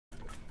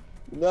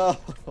No!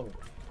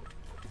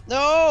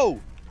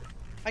 No!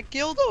 I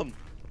killed him!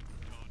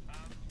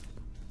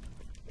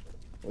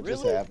 What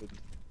Really? just happened?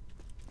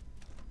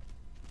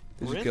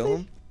 Did you Really? kill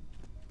him?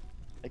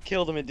 I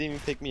killed him, it didn't even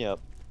pick me up.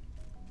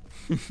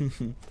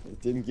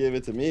 It didn't give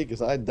it to me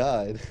because I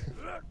died.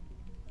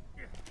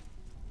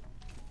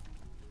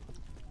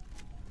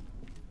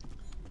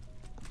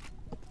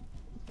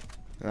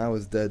 And I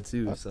was dead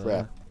too, Oh, so.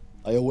 crap.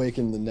 I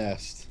awakened the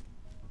nest.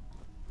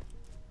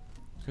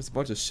 There's a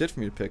bunch of shit for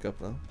me to pick up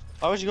though.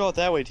 Why would you go out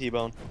that way,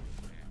 T-Bone?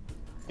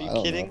 Are I you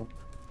don't kidding? know.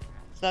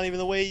 It's not even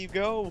the way you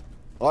go.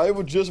 I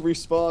would just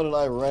respawn and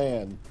I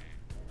ran.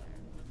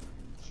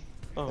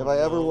 Oh, Have I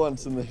ever no.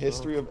 once in the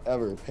history of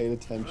ever paid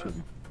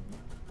attention?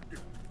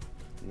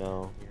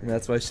 No. And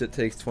that's why shit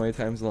takes 20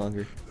 times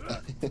longer.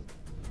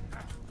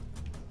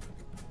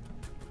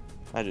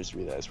 I just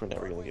realized we're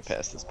never gonna get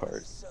past this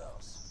part.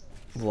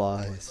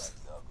 Lies.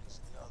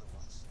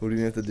 What do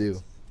you have to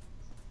do?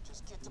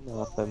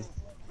 Nothing.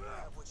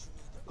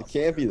 It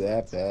can't be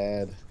that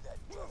bad.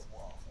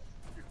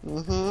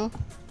 Mm-hmm.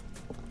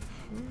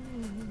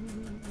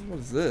 What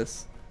is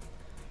this?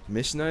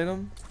 Mission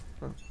item?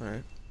 Oh,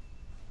 alright.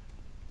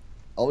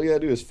 All we gotta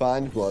do is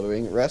find Blood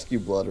Ring, rescue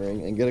Blood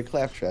Ring, and get a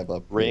claptrap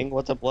up. Ring?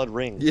 What's a blood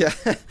ring? Yeah,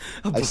 a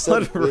I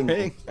said blood ring.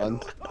 ring. Son.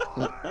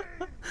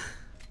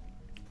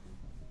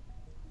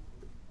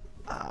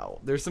 Ow.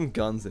 There's some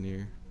guns in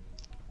here.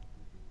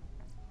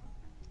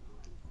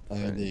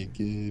 Are they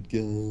good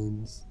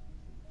guns?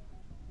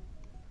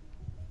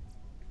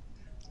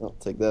 I'll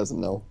take that as a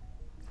no.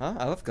 Huh?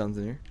 I left guns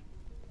in here.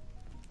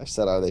 I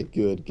said, are they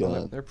good Oh,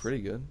 guns? they're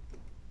pretty good.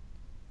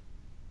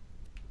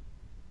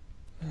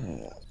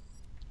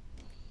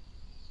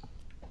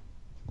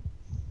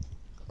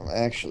 I'm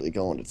actually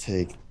going to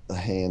take a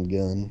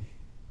handgun.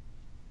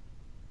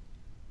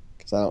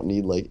 Because I don't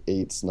need like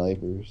 8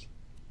 snipers.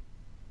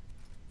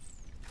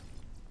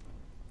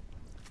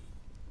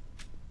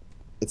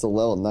 It's a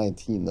level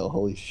 19 though,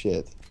 holy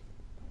shit.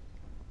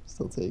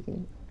 Still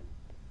taking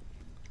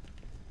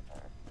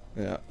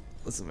it. Yeah,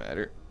 doesn't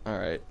matter.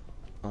 Alright.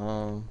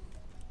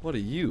 What are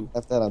you?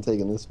 After that, I'm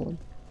taking this one.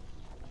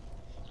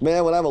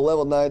 Man, when I'm a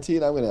level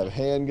 19, I'm going to have a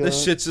handgun.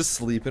 This shit's just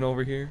sleeping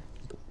over here.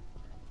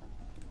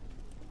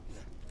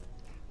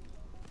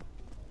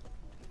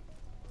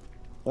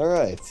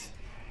 Alright.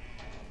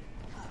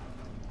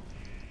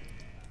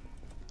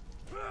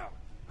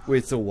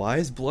 Wait, so why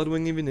is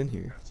Bloodwing even in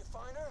here?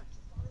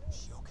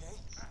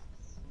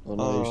 Oh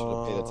no, you should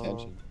have paid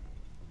attention.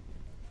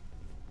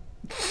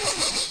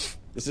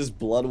 This is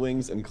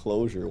Bloodwing's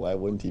enclosure. Why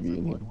wouldn't he be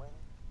in here?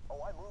 Oh,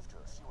 I moved her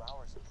a few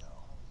hours ago.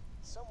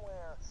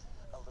 Somewhere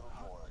a little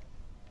more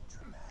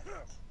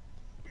dramatic.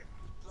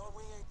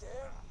 Bloodwing ain't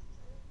there?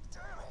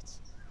 Damn it.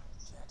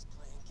 Jack's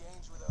playing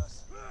games with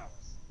us.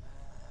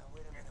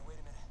 Wait a minute.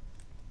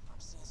 I'm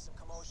seeing some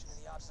commotion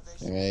in the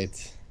observation.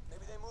 Alright.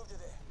 Maybe they moved her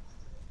there.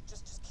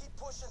 Just keep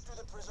pushing through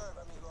the preserve,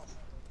 amigo.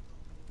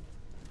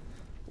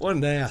 What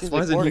an ass. Seems Why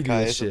like doesn't he do Mordecai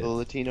this is shit? of the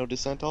Latino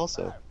descent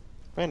also.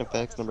 Random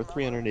facts number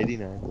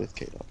 389 with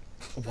Kato.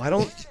 Why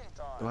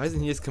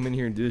doesn't he just come in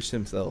here and do this shit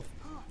himself?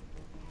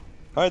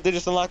 Alright, they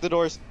just unlocked the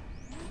doors.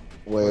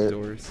 What Where?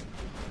 doors?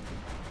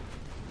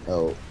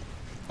 Oh.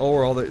 Oh,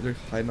 we're all they're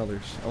hiding all their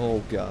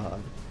oh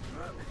god.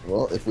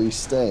 Well, if we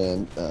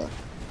stand,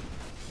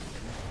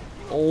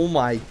 Oh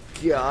my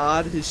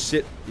god, his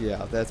shit.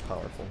 Yeah, that's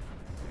powerful.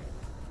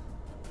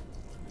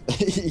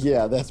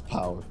 yeah, that's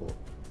powerful.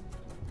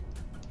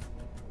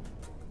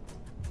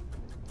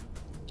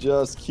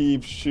 Just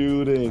keep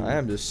shooting. I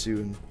am just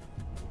shooting.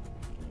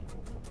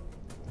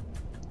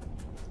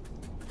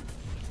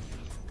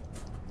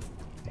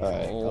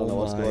 Alright, I don't know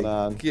what's going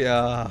on.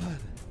 God.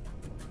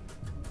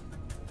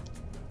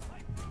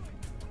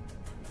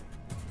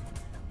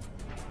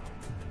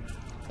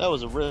 That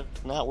was a risk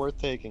not worth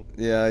taking.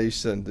 Yeah, you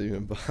shouldn't have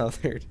even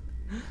bothered.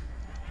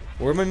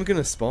 Where am I even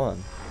gonna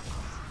spawn?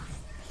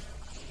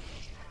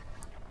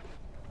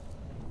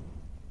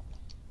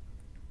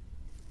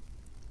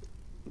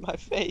 My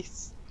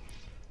face.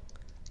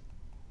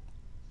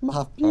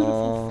 My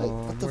beautiful face.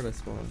 What the Where'd I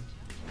spawn?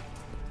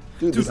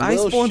 Dude, Dude, this I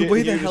little spawned shit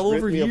way here the just hell ripped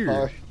over me here.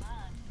 apart.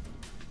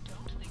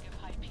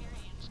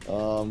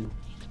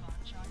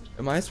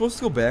 Am I supposed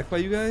to go back by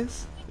you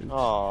guys?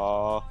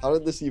 Aww. How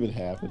did this even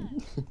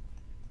happen?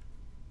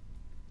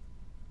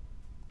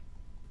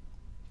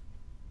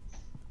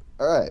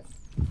 Alright.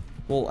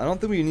 Well, I don't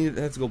think we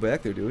have to go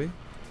back there, do we?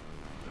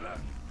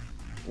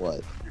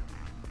 What?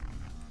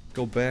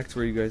 Go back to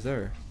where you guys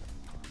are.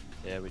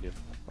 Yeah, we do.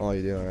 Oh,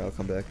 you do? Alright, I'll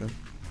come back then.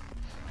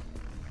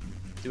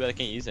 Too bad I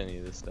can't use any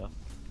of this stuff.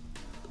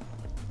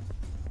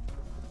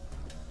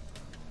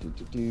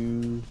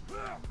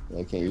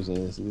 I can't use any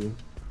of this either.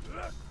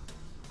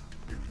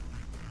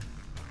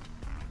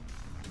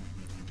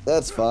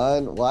 That's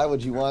fine. Why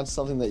would you want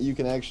something that you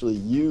can actually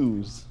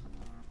use?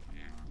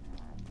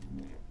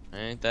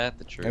 Ain't that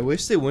the truth? I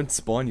wish they wouldn't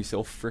spawn you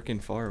so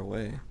freaking far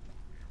away.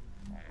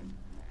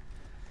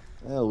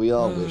 Well, we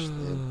all wish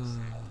they.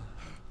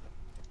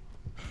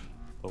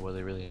 But will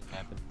they really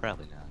happen?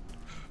 Probably not.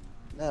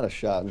 Not a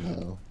shot in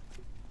hell.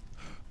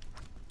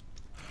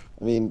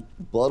 I mean,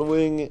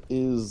 Bloodwing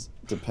is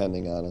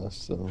depending on us,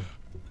 so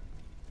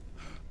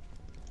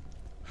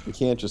we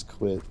can't just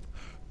quit.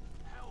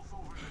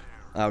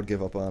 I would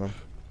give up on him.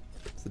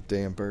 It's a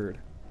damn bird.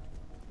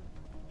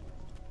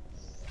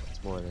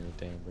 It's more than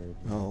a damn bird.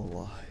 Oh,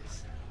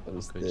 lies. What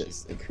is Could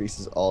this?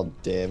 Increases all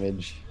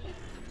damage.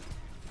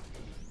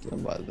 Get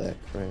him by that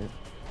crap.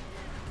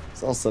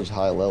 It's all such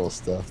high level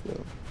stuff,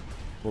 though.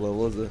 What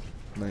level is it?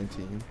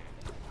 19.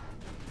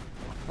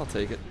 I'll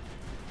take it.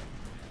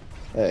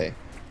 Hey,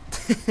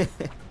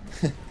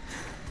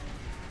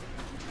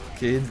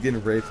 Caden's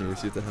getting raped and you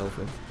shoot to help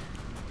him.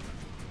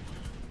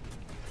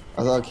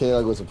 I thought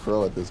K-Dog was a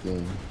pro at this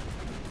game.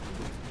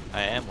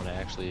 I am when I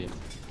actually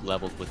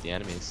leveled with the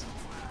enemies.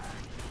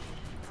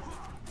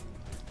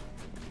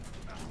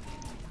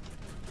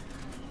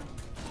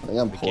 I think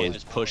I'm We poor. can't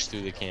just push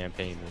through the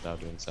campaign without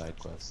doing side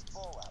quests.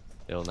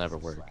 It'll never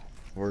work.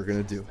 We're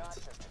gonna do it.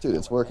 Dude,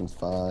 it's working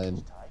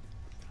fine.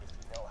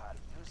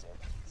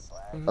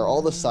 Are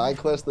all the side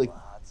quests like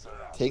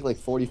take like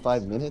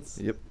 45 minutes?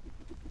 Yep.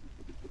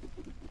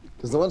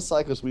 Because the one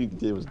side quest we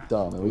did was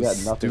dumb and we got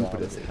nothing out Stupid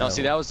of as it. No,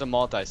 see, that was a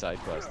multi-side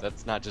quest.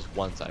 That's not just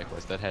one side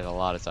quest. That had a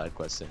lot of side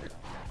quests in it.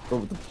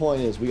 But the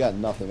point is, we got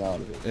nothing out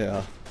of it.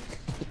 Yeah.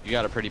 You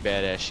got a pretty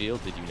badass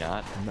shield, did you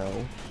not? No.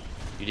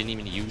 You didn't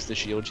even use the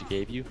shield she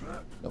gave you?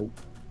 Nope.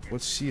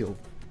 What's shield?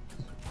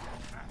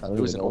 I don't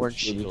It was even an know what orange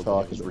shit you're shield. It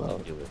talking was about.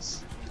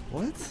 ridiculous.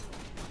 What?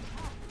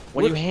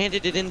 When What? you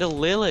handed it into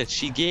Lilith,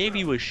 she gave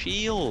you a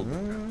shield.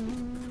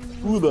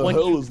 Who the When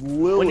hell you- is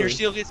Lilith? When your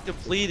shield gets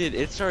depleted,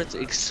 it starts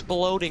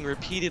exploding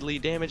repeatedly,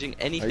 damaging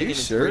anything you in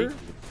its sure? way.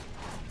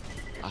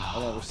 Oh,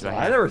 never do saw I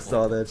have never it?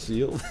 saw that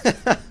shield.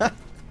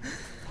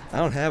 I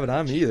don't have it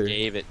on me She either.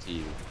 gave it to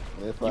you.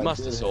 If You I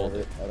must have did sold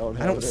have it. I don't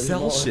have I don't it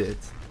sell anymore. shit.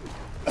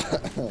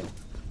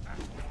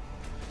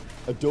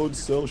 I don't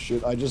sell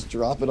shit. I just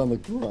drop it on the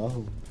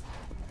ground.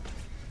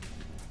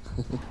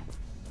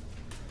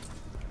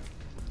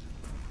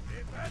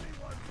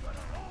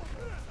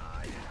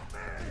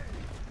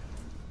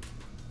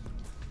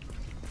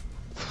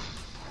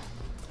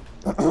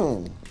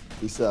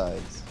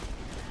 Besides,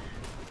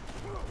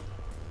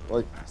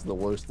 like, it's the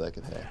worst that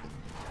could happen.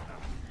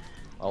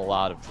 A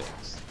lot of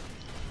things.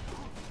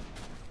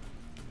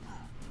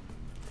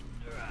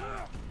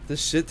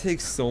 This shit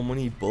takes so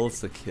many bullets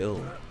to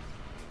kill.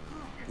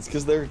 It's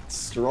because they're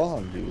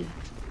strong, dude.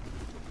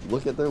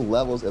 Look at their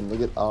levels and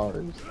look at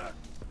ours.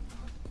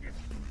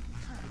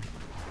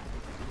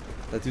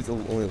 That dude's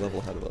only a level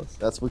ahead of us.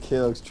 That's what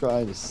Caleb's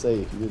trying to say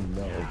if you didn't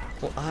know.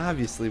 Well,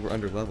 obviously we're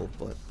under leveled,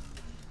 but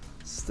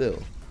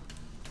still.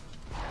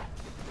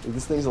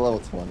 This thing's a level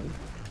 20.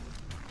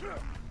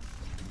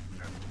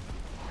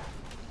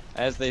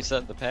 As they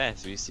said in the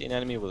past, if you see an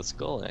enemy with a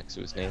skull next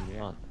to his name,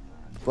 you're on.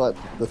 But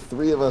the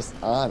three of us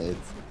on it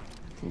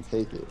can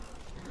take it.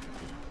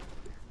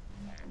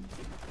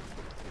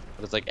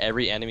 But it's like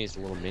every enemy is a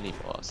little mini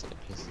boss, and it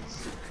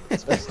pisses.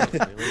 It's just like,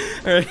 really?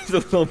 Alright, he's a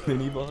little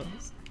mini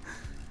boss.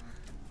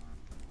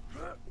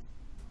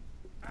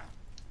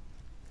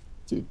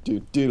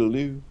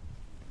 Do.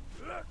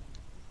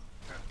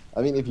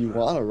 I mean, if you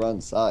want to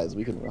run sides,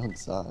 we can run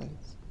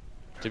sides.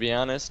 To be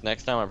honest,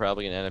 next time I'm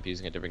probably gonna end up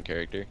using a different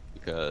character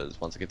because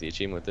once I get the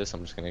achievement with this,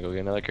 I'm just gonna go get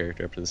another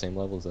character up to the same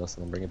level as us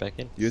and then bring it back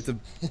in. You have to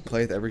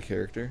play with every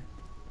character.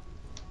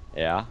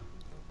 Yeah.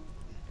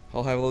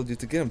 How high level do you have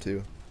to get him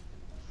to?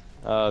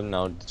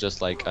 No,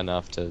 just like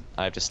enough to.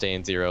 I have to stay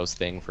in Zero's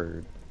thing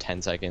for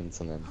 10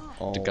 seconds, and then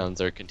the Oh.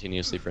 guns are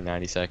continuously for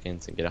 90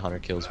 seconds, and get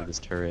 100 kills with this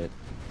turret.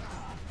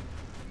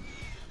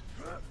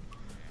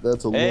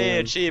 That's a Hey, long...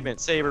 achievement,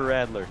 Saber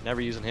Rattler.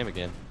 Never using him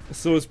again.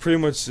 So it's pretty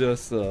much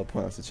just a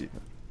pointless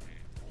achievement.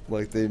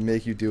 Like they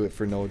make you do it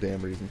for no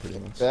damn reason, pretty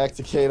much. Back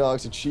to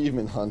K-Dog's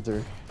achievement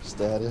hunter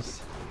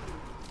status.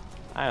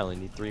 I only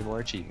need 3 more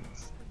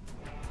achievements.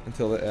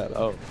 Until they add up.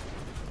 Oh,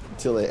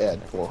 Until they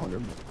add 400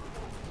 more.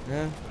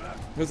 Yeah.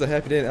 It was a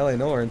happy day in LA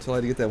Nowhere until I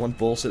had to get that one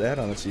bullshit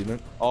add-on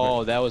achievement.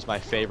 oh, that was my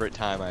favorite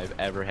time I've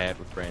ever had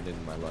with Brandon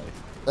in my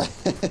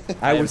life.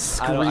 I was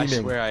I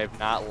screaming. swear I have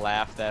not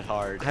laughed that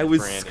hard. I at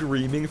was Brandon.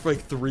 screaming for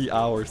like 3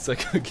 hours so I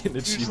could get an He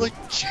was achievement.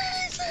 like,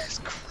 Jesus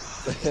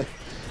Christ!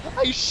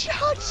 I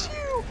shot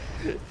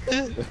you!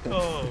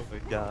 Oh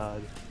my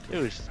god. It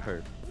was just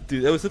perfect.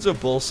 Dude, that was such a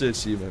bullshit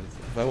achievement.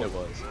 If I It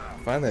was.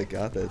 finally I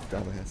got that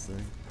dumbass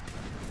thing.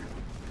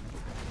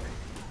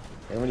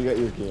 And when you got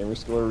your gamer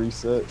score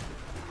reset?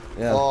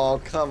 Yeah. Oh,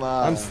 come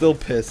on. I'm still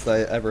pissed I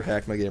ever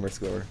hacked my gamer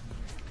score.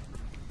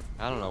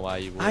 I don't know why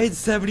you would. I had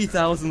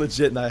 70,000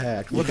 legit and I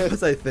hacked. What Yeah.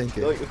 was I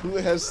thinking? Like, who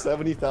has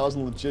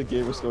 70,000 legit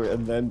gamer score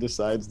and then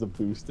decides to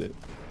boost it?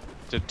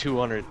 To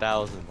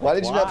 200,000. Why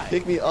did you not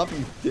pick me up,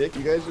 you dick?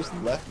 You guys just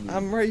left me.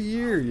 I'm right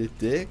here, you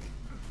dick.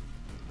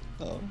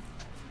 Oh.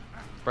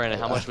 Brandon,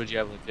 how much would you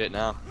have legit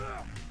now?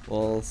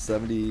 Well,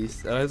 70.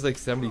 I was like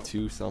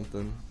 72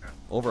 something.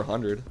 Over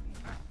 100.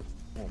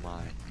 Oh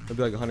my. It'd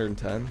be like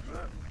 110.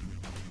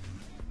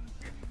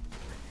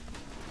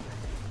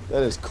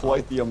 That is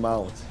quite the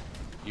amount.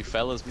 You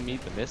fellas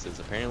meet the misses.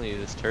 Apparently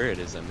this turret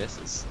is a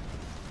misses.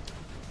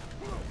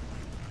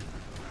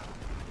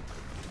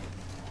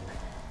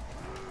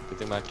 Good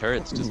thing my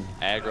turret's just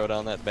aggroed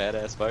on that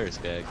badass fire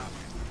skag.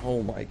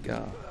 Oh my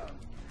god.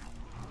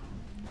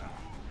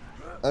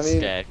 I mean,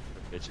 Skag,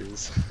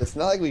 bitches. it's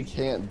not like we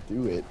can't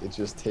do it. It's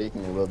just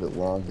taking a little bit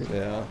longer.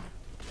 Yeah.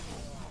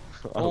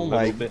 A Oh little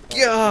my bit.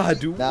 god,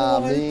 dude. Nah, I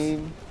what?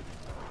 mean,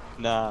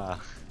 Nah.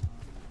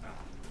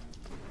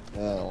 I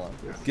don't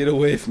want this. Get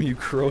away from me, you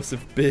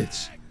corrosive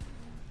bitch.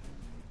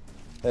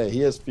 Hey, he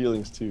has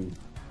feelings too.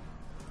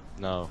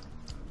 No.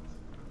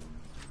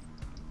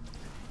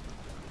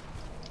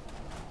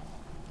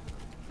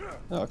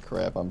 Oh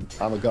crap! I'm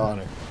a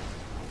goner.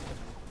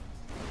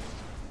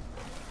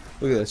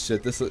 Look at that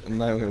shit. I'm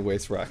not even gonna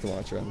waste rocket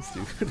launcher on this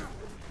dude.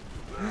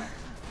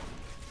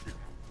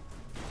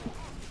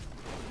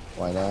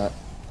 Why not?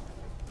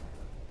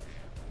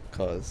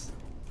 Cause.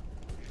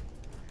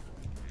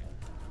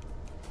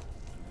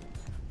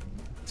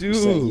 You're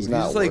Dude, saying he's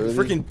not like worthy?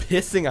 freaking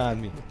pissing on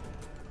me.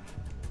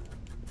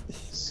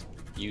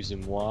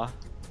 Using moi.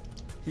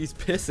 He's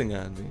pissing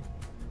on me.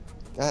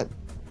 God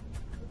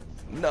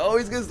No,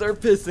 he's gonna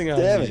start pissing on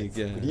damn me it!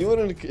 again.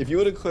 If you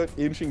would have quit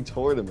inching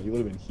toward him, he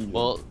would have been healed.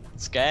 Well,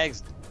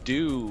 skags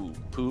do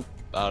poop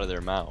out of their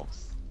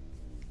mouth.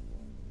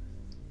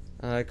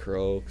 I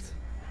croaked.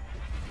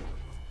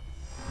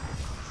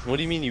 What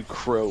do you mean you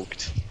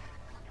croaked?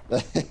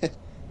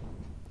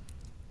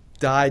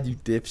 Died, you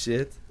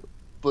dipshit.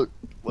 But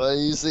why do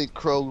you say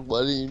croaked?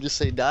 Why didn't you just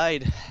say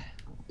died?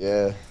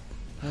 yeah,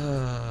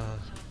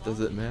 Does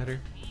it matter?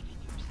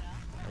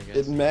 I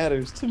guess. it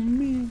matters to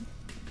me.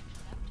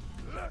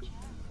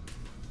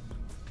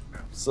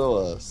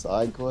 So,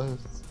 side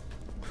quests.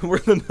 We're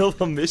in the middle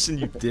of a mission,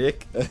 you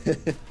dick.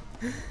 If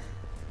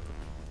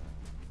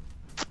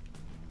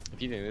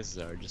you think this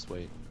is hard, just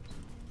wait.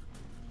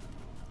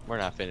 We're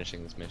not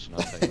finishing this mission,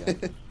 I'll tell you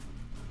that.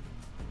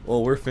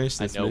 Well, we're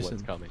finished I this know mission.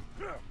 what's coming.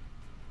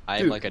 I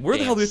am Dude, like a where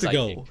the hell do we have to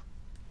psychic. go?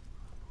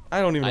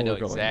 I don't even know I know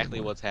where we're going exactly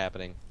anymore. what's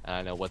happening, and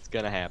I know what's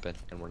gonna happen,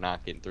 and we're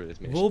not getting through this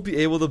mission. We'll be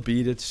able to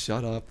beat it.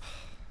 Shut up.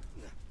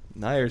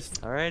 Nyers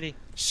Alrighty.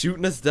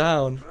 shooting us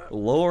down,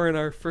 lowering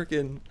our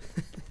freaking.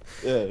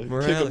 Yeah, kick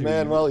Morale a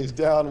man here. while he's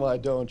down. Why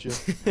don't you?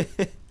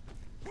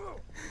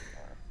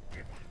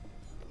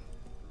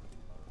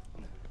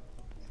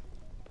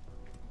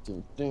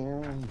 Dun,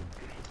 dun.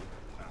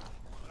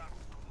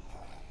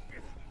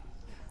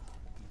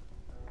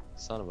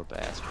 Son of a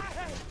bastard.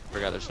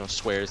 Forgot there's no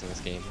swears in this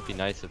game. It'd be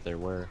nice if there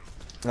were.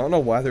 I don't know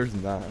why there's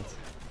not.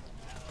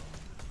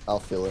 I'll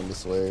fill in the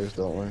swears.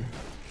 Don't worry.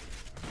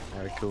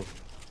 Alright, cool.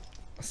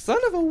 Son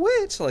of a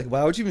witch! Like,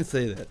 why would you even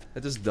say that?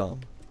 That's just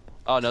dumb.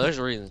 Oh no, there's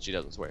a reason she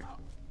doesn't swear.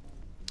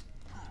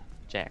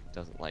 Jack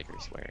doesn't like her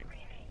swearing.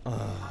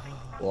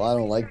 Well, I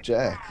don't like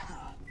Jack.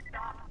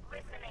 Stop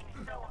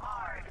listening so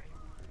hard.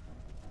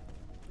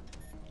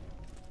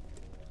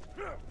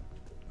 Do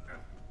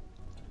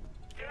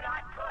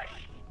not push.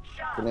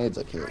 Shove. Grenades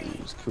I can't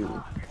use.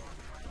 Cool.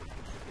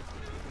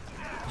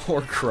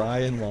 Or cry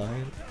in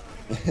line.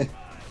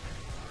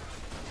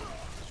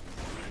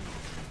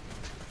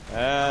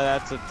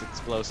 That's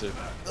explosive.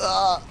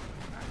 Ah!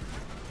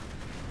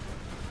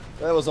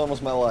 That was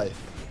almost my life.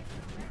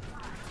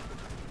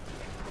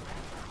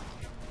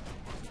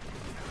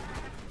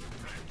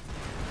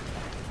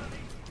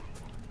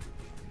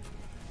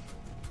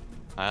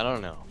 I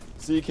don't know.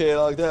 CK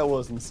like that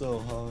wasn't so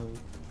hard.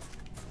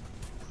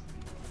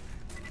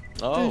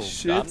 Oh, I'm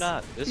shit's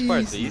not. This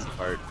part's the easy. easy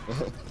part.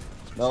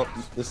 Nope,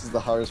 this is the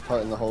hardest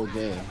part in the whole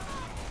game.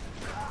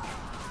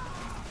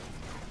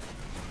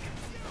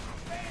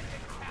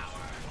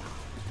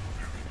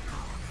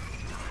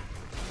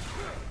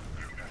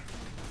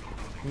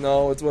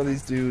 No, it's one of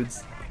these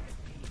dudes.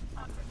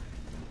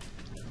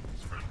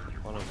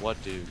 One of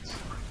what dudes?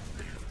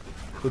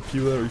 The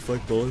people that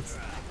reflect bullets.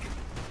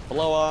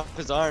 Blow off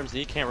his arms and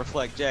he can't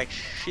reflect jack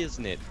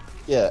shiznit.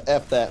 Yeah,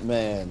 F that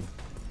man.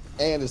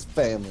 And his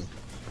family.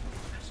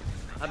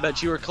 I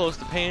bet you were close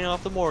to paying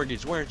off the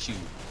mortgage, weren't you?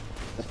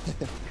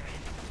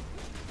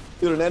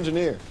 Dude, an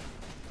engineer.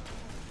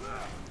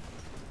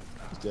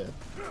 He's dead.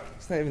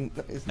 It's not even.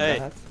 It's Hey,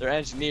 not. they're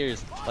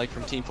engineers, like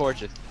from Team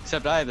Fortress.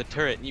 Except I have the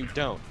turret and you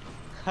don't.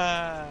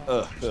 Ha!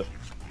 Ugh.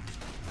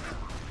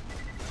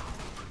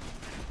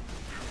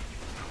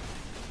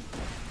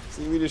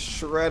 See, we just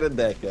shredded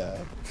that guy.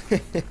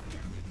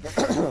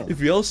 If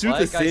we all shoot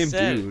Like the I same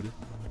said. dude.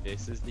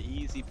 This is the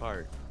easy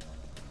part.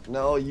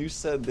 No, you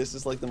said this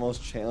is like the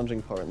most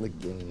challenging part in the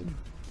game.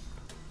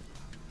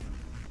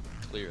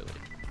 Clearly.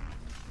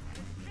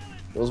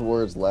 Those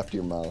words left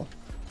your mouth.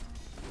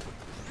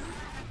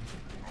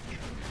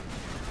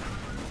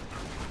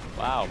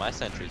 Wow, my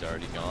sentry's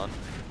already gone.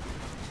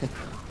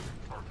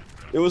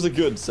 It was a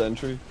good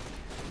sentry.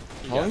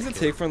 You How long got does it killed.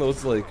 take for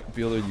those to like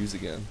be able to use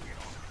again?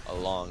 A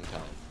long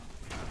time.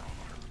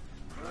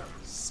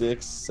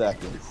 6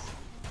 seconds.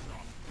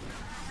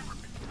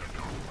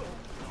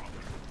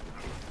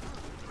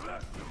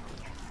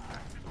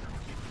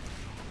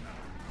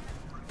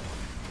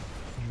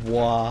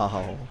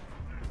 Wow.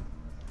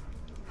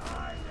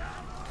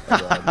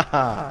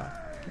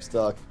 I'm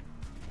stuck.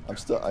 I'm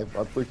stuck. I'm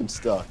freaking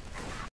stuck.